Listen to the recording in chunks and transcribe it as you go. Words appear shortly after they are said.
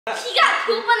He got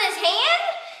poop on his hand?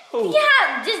 Who?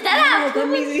 Yeah, does that have poop?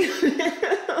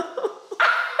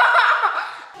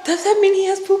 Does that mean he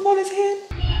has poop on his hand?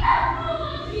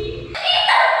 He's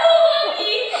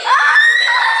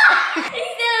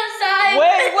outside.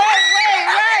 Wait.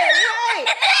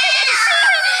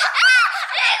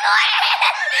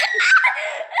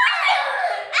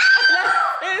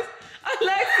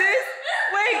 Alexis,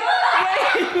 wait.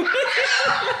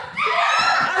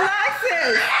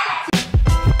 Alexis.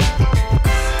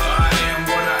 I am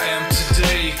what I am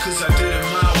today, 'cause I did it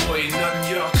my way,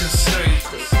 nothing y'all can say.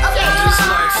 Okay. This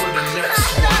life for the next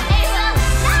one.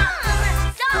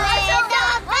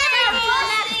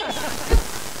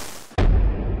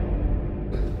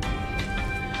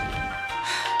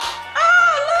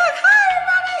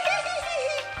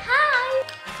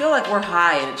 I feel like we're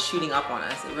high and it's shooting up on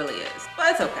us. It really is.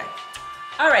 But it's okay.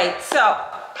 All right, so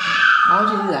how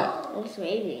would you do that? It's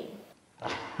waving.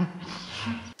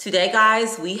 Today,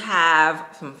 guys, we have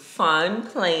some fun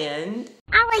planned.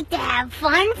 I like to have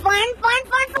fun.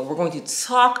 We're going to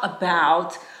talk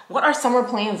about what our summer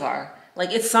plans are.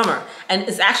 Like, it's summer, and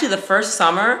it's actually the first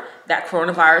summer that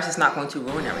coronavirus is not going to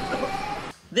ruin everything.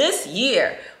 This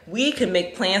year, we can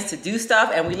make plans to do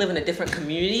stuff, and we live in a different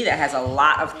community that has a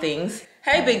lot of things.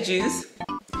 Hey, Big Juice.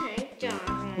 Hey,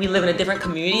 John. We live in a different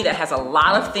community that has a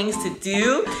lot of things to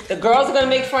do. The girls are gonna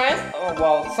make friends. Oh,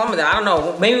 well, some of them, I don't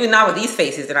know. Maybe not with these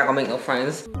faces, they're not gonna make no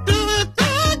friends.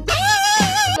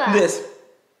 This.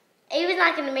 He was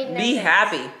not gonna make no Be sense.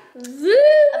 happy.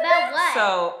 About what?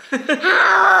 So,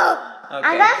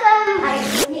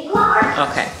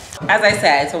 okay. As I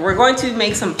said, so we're going to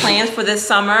make some plans for this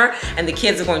summer, and the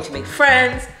kids are going to make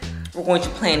friends. We're going to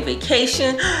plan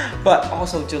vacation, but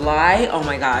also July. Oh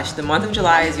my gosh, the month of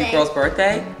July is your girl's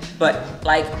birthday, but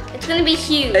like, it's gonna be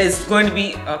huge. it's going to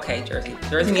be, okay, Jersey.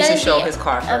 Jersey needs to show his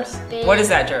car first. What is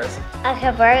that, Jersey? A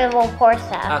convertible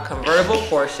Porsche. A convertible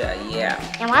Porsche, yeah.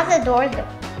 And why's the doors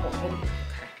open?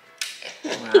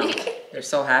 Wow, they're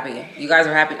so happy. You guys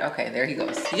are happy? Okay, there he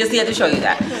goes. He just had to show you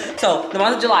that. So, the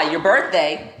month of July, your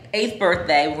birthday, 8th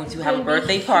birthday, we're going to have a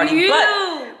birthday party.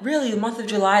 But really, the month of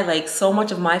July, like so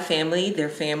much of my family, their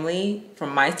family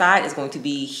from my side is going to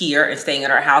be here and staying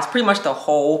at our house pretty much the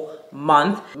whole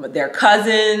month. Their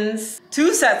cousins,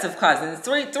 2 sets of cousins,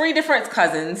 three different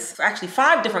cousins. Actually,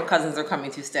 5 different cousins are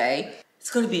coming to stay. It's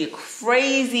going to be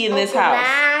crazy in this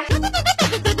house.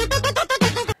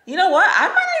 You know what? I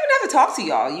might not even have to talk to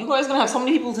y'all. You guys are gonna have so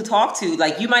many people to talk to.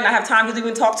 Like, you might not have time to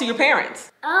even talk to your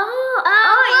parents. You're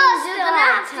gonna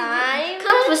have time.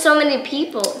 Cook for so many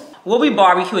people. We'll be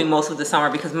barbecuing most of the summer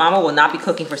because Mama will not be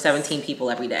cooking for 17 people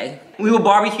every day. We will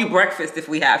barbecue breakfast if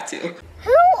we have to.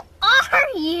 Who are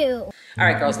you? All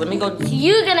right, girls, let me go.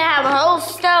 You're gonna have a whole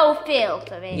stove filled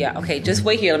of it. Yeah, okay, just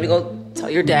wait here. Let me go tell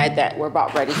your dad that we're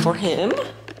about ready for him.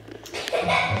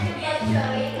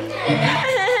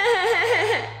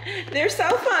 They're so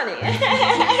funny.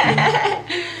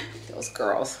 Those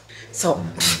girls. So,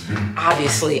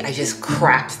 obviously, I just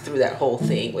crapped through that whole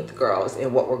thing with the girls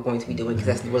and what we're going to be doing because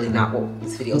that's really not what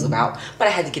this video is about. But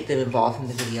I had to get them involved in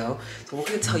the video. So we're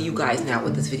going to tell you guys now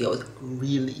what this video is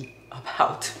really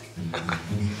about.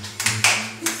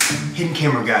 Hidden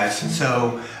camera, guys.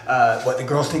 So what the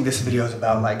girls think this video is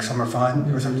about, like summer fun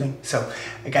or something. So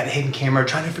I got a hidden camera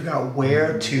trying to figure out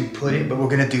where to put it, but we're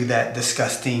gonna do that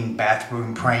disgusting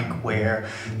bathroom prank where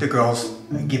the girls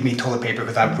give me toilet paper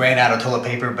because I ran out of toilet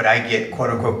paper, but I get quote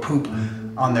unquote poop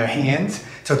on their hands.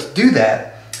 So to do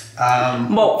that,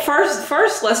 well, first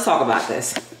let's talk about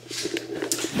this.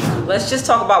 Let's just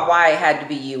talk about why it had to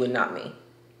be you and not me.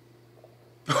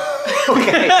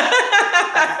 okay.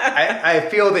 I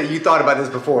feel that you thought about this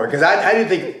before because I didn't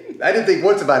think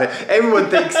once about it.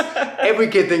 Every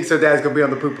kid thinks their dad's gonna be on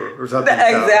the pooper or something.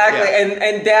 Exactly, So, yeah.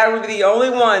 and Dad would be the only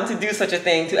one to do such a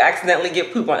thing, to accidentally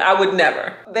get poop on. I would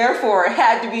never. Therefore, it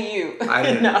had to be you. I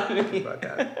didn't Not know me. about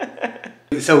that.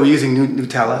 So we're using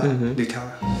Nutella.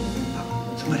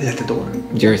 Nutella. Somebody's at the door.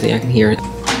 Jersey, I can hear it.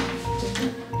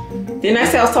 Didn't I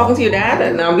say I was talking to your dad?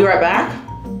 And I'll be right back.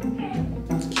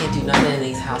 Can't do nothing in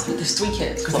these houses. There's 3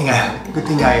 kids. Good thing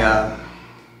I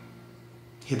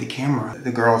hid the camera.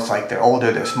 The girls, like, they're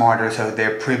older, they're smarter, so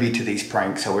they're privy to these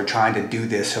pranks. So we're trying to do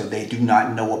this so they do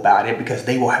not know about it because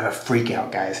they will have a freak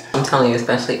out, guys. I'm telling you,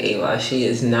 especially Ava, she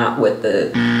is not with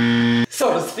the,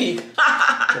 so to speak.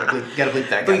 Gotta bleep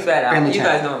that, guys. Bleep that out. Family You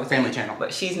channel. guys know what I'm saying. Family channel.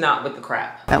 But she's not with the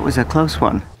crap. That was a close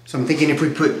one. So I'm thinking if we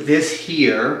put this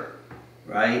here,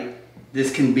 right,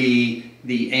 this can be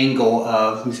the angle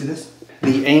of, let me see this?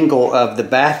 The angle of the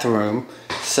bathroom.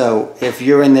 So if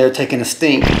you're in there taking a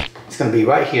stink, it's gonna be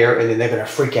right here and then they're gonna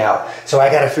freak out. So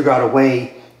I gotta figure out a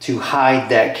way to hide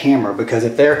that camera because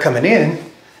if they're coming in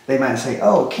they might say,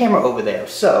 oh, camera over there.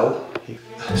 So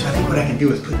I think what I can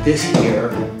do is put this here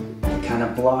to kind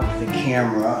of block the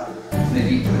camera.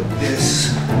 Maybe put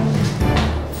this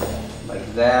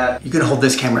like that. You're gonna hold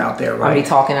this camera out there, right? Already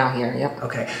talking out here, yep.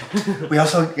 Okay. We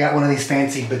also got one of these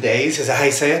fancy bidets. Is that how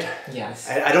you say it? Yes.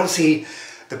 I don't see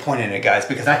the point in it, guys,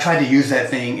 because I tried to use that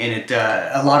thing and it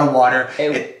a lot of water.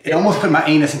 It almost put my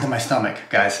anus into my stomach,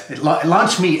 guys. It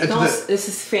launched me. This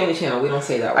is Family Channel. We don't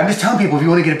say that. I'm just telling people, if you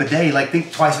want to get a bidet, like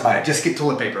think twice about it. Just get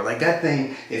toilet paper. Like that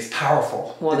thing is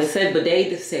powerful. Well, they said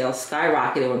bidet sales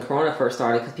skyrocketed when Corona first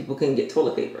started because people couldn't get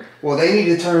toilet paper. Well, they need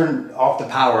to turn off the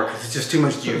power because it's just too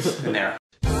much juice in there.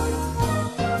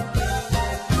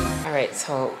 All right,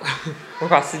 so we're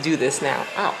about to do this now.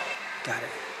 Oh, got it.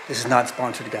 This is not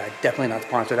sponsored, guys. Definitely not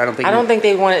sponsored. I don't think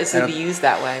they want it to be used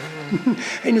that way.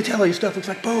 Hey, Nutella, your stuff looks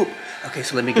like Pope. Okay,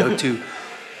 so let me go to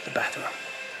the bathroom.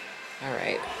 All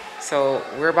right, so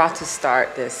we're about to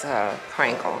start this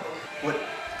prank on.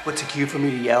 What's a cue for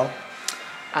me to yell?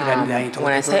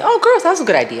 When I say, oh, girls, that was a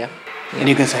good idea. And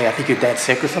you can say, I think your dad's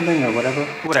sick or something, or whatever.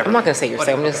 Whatever. I'm not going to say you're sick.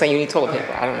 I'm just saying you need toilet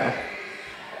paper. I don't know.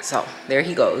 So there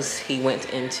he goes. He went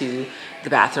into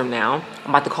the bathroom now. I'm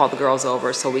about to call the girls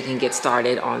over so we can get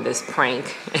started on this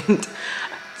prank. And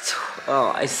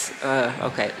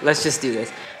okay, let's just do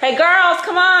this. Hey girls,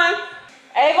 come on.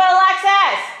 Ava,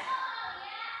 Alexis.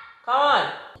 Come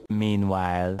on.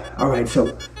 Meanwhile. All right,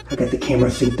 so I got the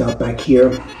camera synced up back here.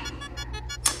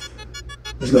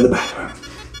 Let's go to the bathroom.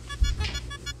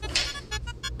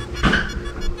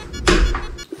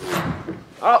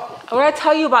 Oh, what did I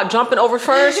tell you about jumping over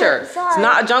furniture? It's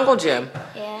not a jungle gym.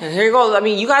 Yeah. And here you go. I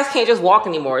mean, you guys can't just walk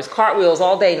anymore. It's cartwheels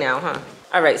all day now, huh?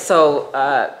 All right, so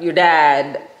your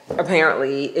dad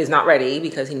apparently is not ready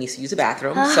because he needs to use the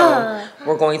bathroom. So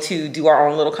we're going to do our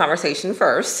own little conversation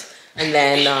first. And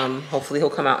then hopefully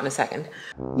he'll come out in a second.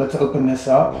 Let's open this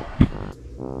up.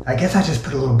 I guess I just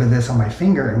put a little bit of this on my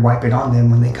finger and wipe it on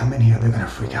them. When they come in here, they're gonna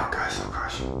freak out, guys. Oh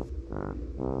gosh.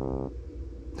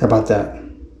 How about that?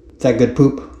 Is that good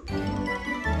poop?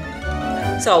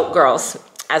 So girls,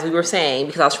 as we were saying,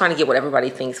 because I was trying to get what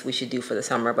everybody thinks we should do for the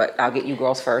summer, but I'll get you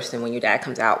girls first, and when your dad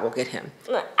comes out, we'll get him.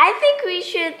 I think we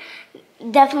should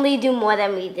definitely do more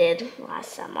than we did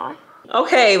last summer.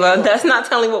 Okay, well, that's not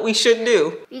telling what we should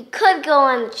do. We could go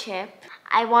on a trip.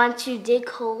 I want to dig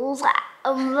holes.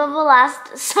 Remember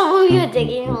last summer we were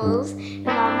digging holes?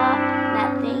 Remember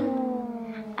that thing?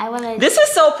 This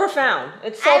is so profound.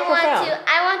 It's so profound.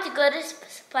 I want to go to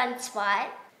fun spot.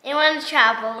 I want to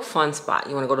travel. Fun spot.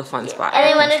 You want to go to fun spot. And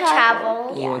I want to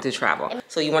travel. You want to travel.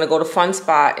 So you want to go to fun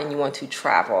spot, and you want to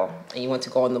travel, and you want to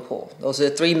go in the pool. Those are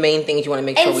the three main things you want to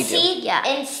make sure we do. Yeah,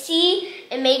 and see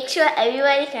and make sure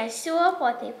everybody can do a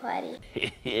birthday party.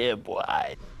 Yeah,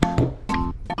 boy.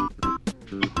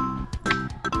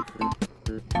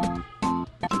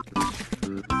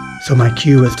 So my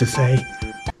cue is to say,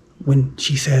 when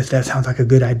she says that sounds like a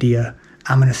good idea,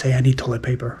 I'm gonna say I need toilet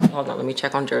paper. Hold on, let me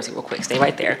check on Jersey real quick. Stay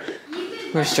right there.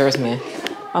 Where's Jersey, man?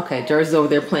 Okay, Jersey's over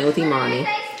there playing with Imani.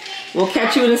 We'll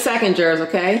catch you in a second, Jersey,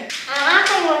 okay? I'm not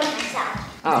going to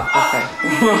myself. Oh, okay.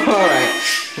 All right.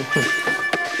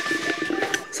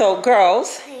 So,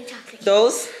 girls,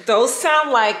 those sound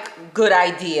like good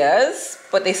ideas,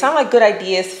 but they sound like good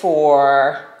ideas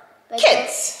for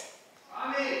kids.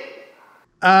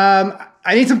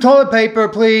 I need some toilet paper,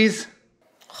 please.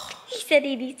 He said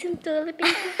he needs some toilet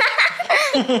paper.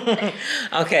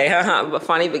 Okay, but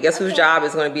funny, but guess whose job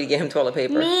is going to be to get him toilet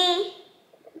paper? Me.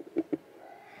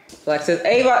 Alexis,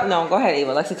 Ava, no, go ahead,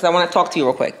 Ava. Alexis, because I want to talk to you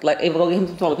real quick. Let Ava go get him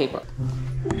some toilet paper.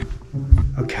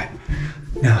 Okay,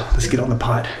 now let's get on the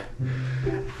pot.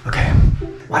 Okay,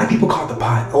 why do people call it the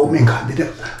pot? Oh man, God,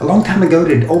 a long time ago,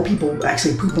 did old people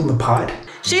actually poop on the pot?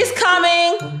 She's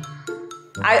coming.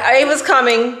 Ava's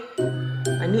coming.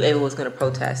 I knew Ava was gonna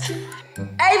protest.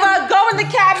 Ava, go in the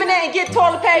cabinet and get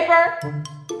toilet paper.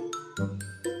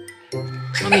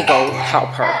 Let me go help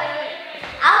her.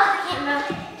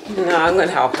 No, I'm gonna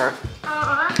help her.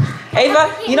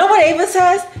 Ava, you know what Ava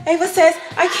says? Ava says,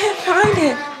 I can't find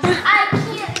it. I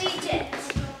can't reach it.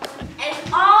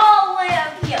 And all the way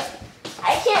up here.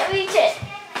 I can't reach it.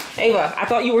 Ava, I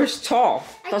thought you were tall.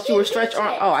 I thought you were stretched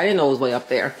arm. Oh, I didn't know it was way up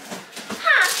there.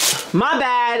 Huh. My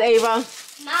bad, Ava.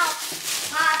 No,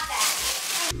 my bad.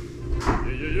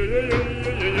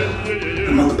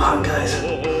 I'm on the pot, guys.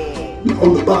 I'm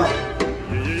on the pot.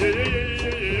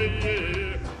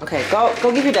 Okay,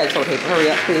 go give your dad toilet paper. Hurry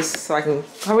up, please, so I can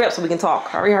hurry up so we can talk.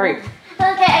 Hurry. Okay,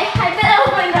 I better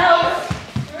open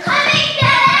those. Coming,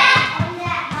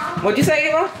 Dad. What'd you say,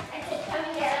 Ava? I said,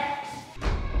 coming, Dad.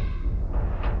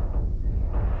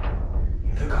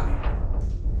 They're coming.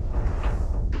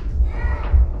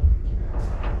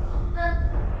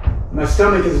 My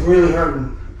stomach is really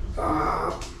hurting.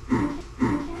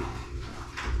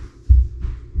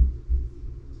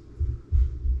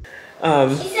 He said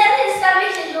his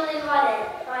stomach is really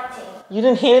rotting. You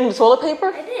didn't hand him the toilet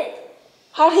paper? I did.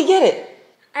 How did he get it?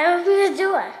 I opened the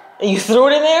door. And you threw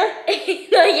it in there?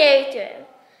 No, I gave it to him.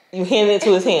 You handed it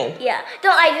to his hand? Yeah.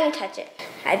 No, I didn't touch it.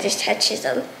 I just touched his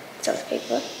toilet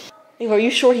paper. Ava, are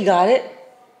you sure he got it?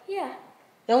 Yeah.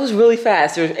 That was really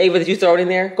fast. Ava, did you throw it in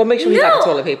there? Go make sure he got the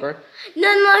toilet paper.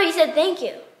 No, he said thank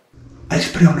you. I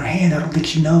just put it on her hand. I don't think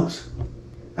she knows.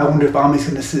 I wonder if Mommy's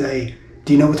gonna say,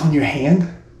 do you know what's on your hand?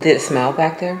 Did it smell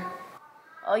back there?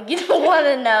 Oh, you don't want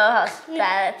to know how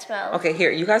bad it smells. Okay,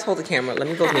 here, you guys hold the camera. Let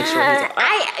me go make sure he's...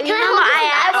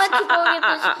 I want to go get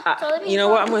this toilet paper. You know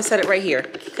what? I'm going to set it right here,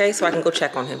 okay? So I can go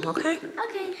check on him, okay?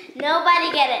 Okay.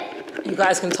 Nobody get it. You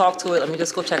guys can talk to it. Let me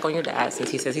just go check on your dad since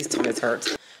he says his tummy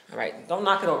hurts. All right, don't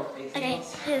knock it over. Okay.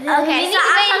 Okay.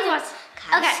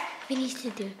 We need to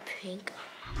do a prank.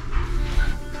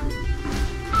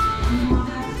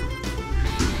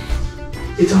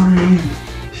 It's on her hand.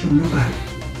 She'll know about it.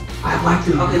 I like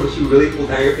it. Okay, but you really pulled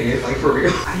down your pants, like for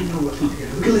real. I didn't know what to do.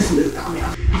 We can listen to this. I mean,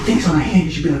 if you think it's on her hand,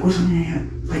 you should be like, what's on your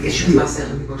hand? Like, it should be like,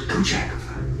 Let me go check. go check.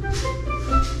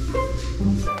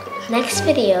 Next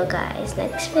video, guys.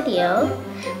 Next video.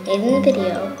 Later in the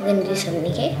video, we're gonna do something,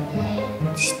 okay?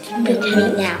 Just pretend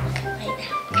it now. Okay, right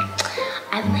now. Okay.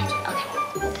 I have an idea. Okay.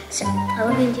 So, all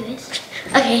we're gonna do is.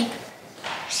 Okay.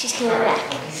 She's gonna go back.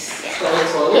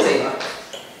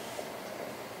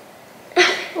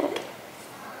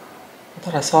 I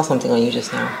thought I saw something on you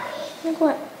just now. Like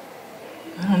what?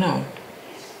 I don't know.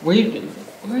 Were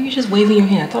you just waving your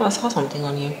hand? I thought I saw something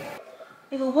on you.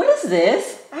 Ava, what is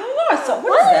this? I don't know.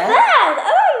 What is that?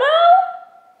 I don't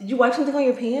know. Did you wipe something on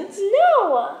your pants?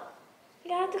 No.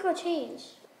 You have to go change.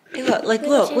 Ava, like,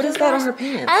 look, what is that on her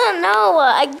pants? I don't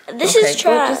know. This is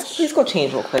trash. Please go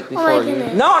change real quick before my you.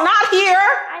 goodness. No, not here.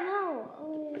 I know.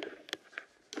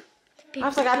 I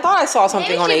was like, I thought I saw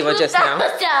something on Ava just now.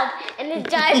 And it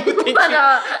giant poop on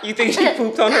her. You think she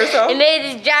pooped on herself? It made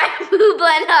this giant poop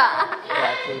on her.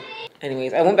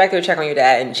 Anyways, I went back there to check on your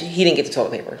dad, and he didn't get the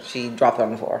toilet paper. She dropped it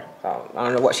on the floor. I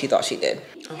don't know what she thought she did.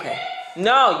 Okay.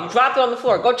 No, you dropped it on the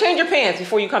floor. Go change your pants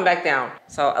before you come back down.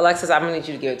 So, Alexis, I'm gonna need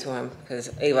you to give it to him because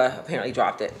Ava apparently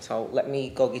dropped it. So let me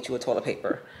go get you a toilet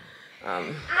paper. I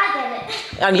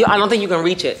get it. I don't think you can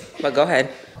reach it, but go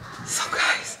ahead. So,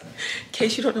 guys, in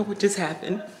case you don't know what just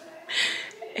happened,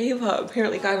 Ava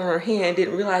apparently got it on her hand,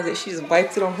 didn't realize that she just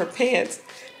wiped it on her pants.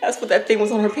 That's what that thing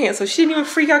was on her pants. So she didn't even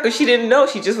freak out because she didn't know.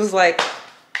 She just was like,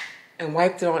 and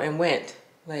wiped it on and went.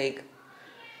 Like,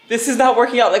 this is not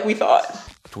working out like we thought.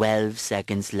 12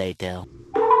 seconds later.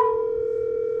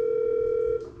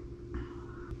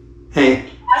 Hey.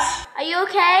 Are you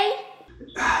okay?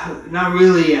 Not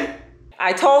really yet.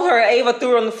 I told her Ava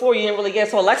threw it on the floor. You didn't really get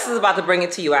it. So Alexis is about to bring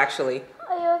it to you, actually.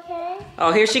 Are you okay?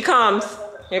 Oh, here she comes.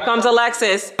 Here comes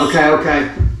Alexis.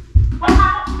 Okay.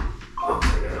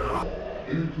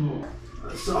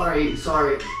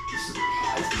 Sorry.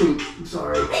 It's poop. I'm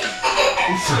sorry.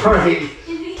 I'm sorry.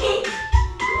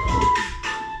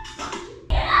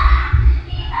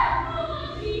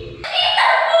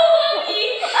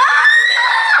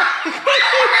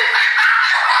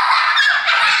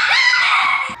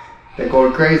 They're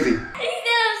going crazy. He said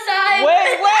I'm sorry.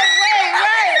 Wait.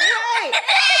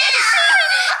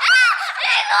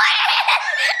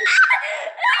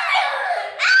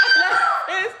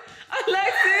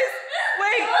 Alexis,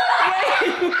 wait.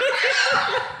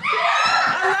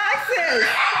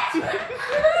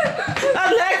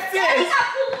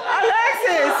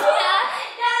 Alexis.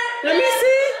 Let me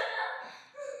see.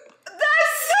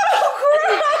 That's so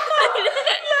gross.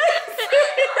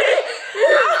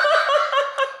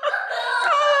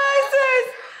 Alexis.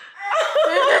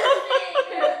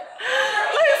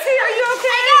 Let's see, are you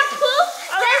okay? I got poop.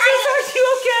 Alexis, are you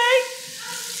okay?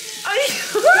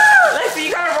 Let's see,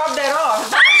 you gotta rub that off.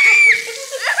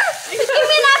 Give me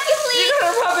a napkin, please. You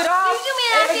gotta rub it off. Give me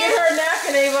a Ava, napkin. get her a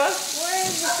napkin, Ava. Where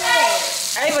is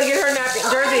it? Ava, get her a napkin.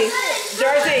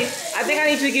 Jersey, I think I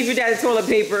need to give your dad toilet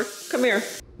paper. Come here.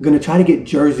 I'm gonna try to get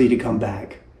Jersey to come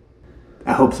back.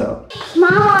 I hope so.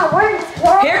 Mama, where's it?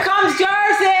 Here comes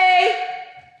Jersey.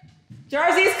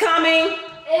 Jersey's coming.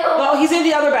 Well, he's in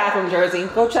the other bathroom, Jersey.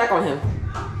 Go check on him.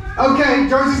 Okay,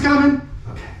 Jersey's coming.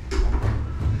 Okay.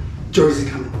 Jersey's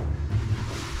coming.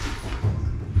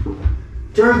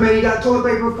 Jersey, man, you got toilet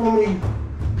paper for me?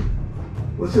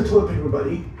 What's the toilet paper,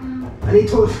 buddy? I need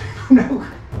toilet paper. No.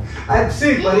 I'm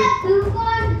sick, buddy.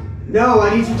 No,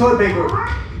 I need some toilet paper.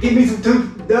 Give me some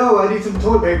No, I need some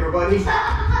toilet paper, buddy.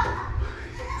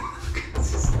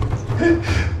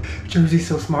 Jersey's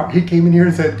so smart. He came in here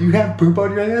and said, "Do you have poop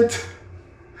on your hands?"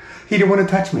 He didn't want to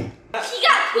touch me. He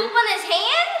got poop on his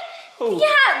hand? Oh.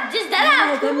 Yeah, does that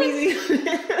have poop?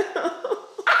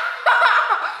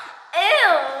 Ew.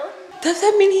 Does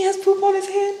that mean he has poop on his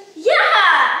hand?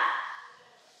 Yeah.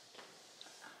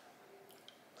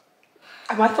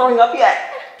 Am I throwing up yet?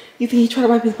 You think he tried to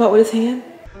wipe his butt with his hand?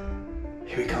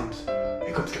 Here he comes.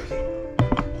 Here comes Jersey.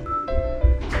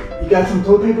 You got some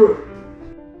toilet paper?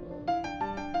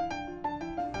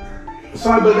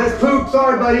 Sorry, but that's poop.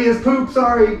 Sorry, buddy. It's poop.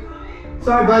 Sorry.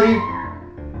 Sorry, buddy.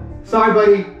 Sorry,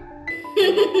 buddy.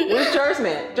 Where's Jersey,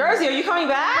 man? Jersey, are you coming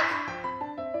back?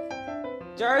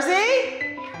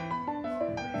 Jersey?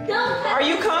 Are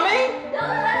you coming?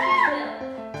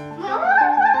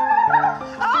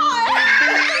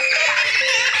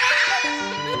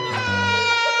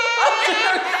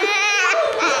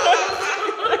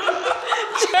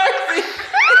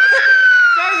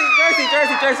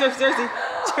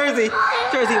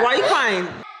 Jersey, why are you crying?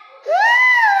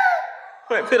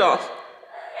 Wipe it off.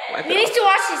 He needs to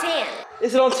wash his hand.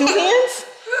 Is it on two hands?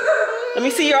 Let me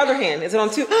see your other hand. Is it on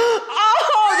two?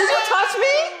 Oh, did you touch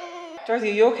me?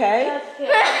 Jersey, are you okay?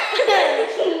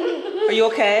 Are you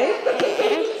okay?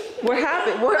 What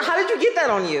happened? How did you get that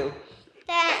on you?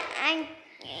 That I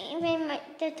gave him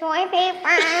the toilet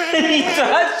paper. He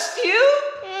touched you?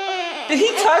 Did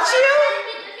he touch you?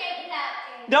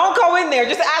 Don't go in there.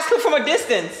 Just ask him from a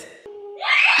distance.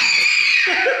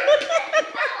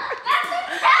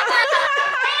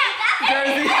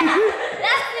 Jersey.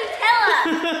 That's Nutella.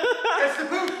 That's the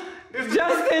poop.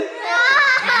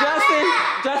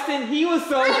 Justin, he was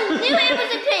so... I knew it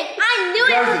was a pink. I knew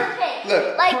it was a pink.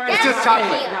 Look, Like, it's just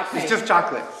chocolate. Not It's just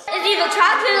chocolate. It's either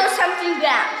chocolate or something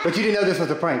bad. But you didn't know this was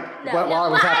a prank. No. While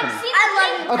it was happening.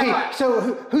 I love Okay, Nutella. so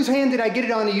whose hand did I get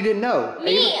it on that you didn't know?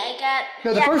 Me, I got.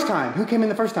 No, the first time. Who came in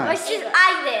the first time? My sister, I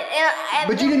did. And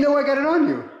But you didn't know I got it on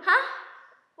you. Huh?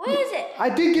 What is it? I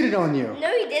did get it on you.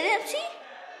 No, you didn't. See?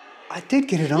 I did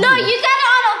get it on No, you. you got it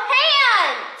on our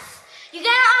pants. You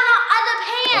got it on our other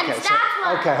pants. Okay, so- That's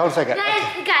why. okay, hold a second. Guys.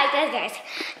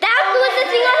 That was the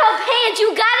thing on our pants. You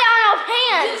got it on our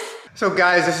pants. So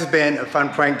guys, this has been a fun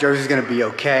prank. Jersey's gonna be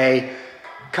okay.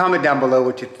 Comment down below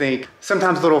what you think.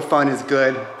 Sometimes a little fun is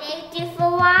good. Thank you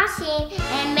for watching,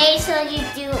 and make sure you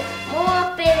do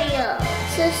more videos.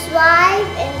 Subscribe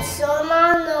and turn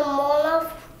on the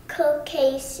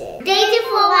notification. Thank you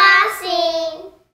for watching.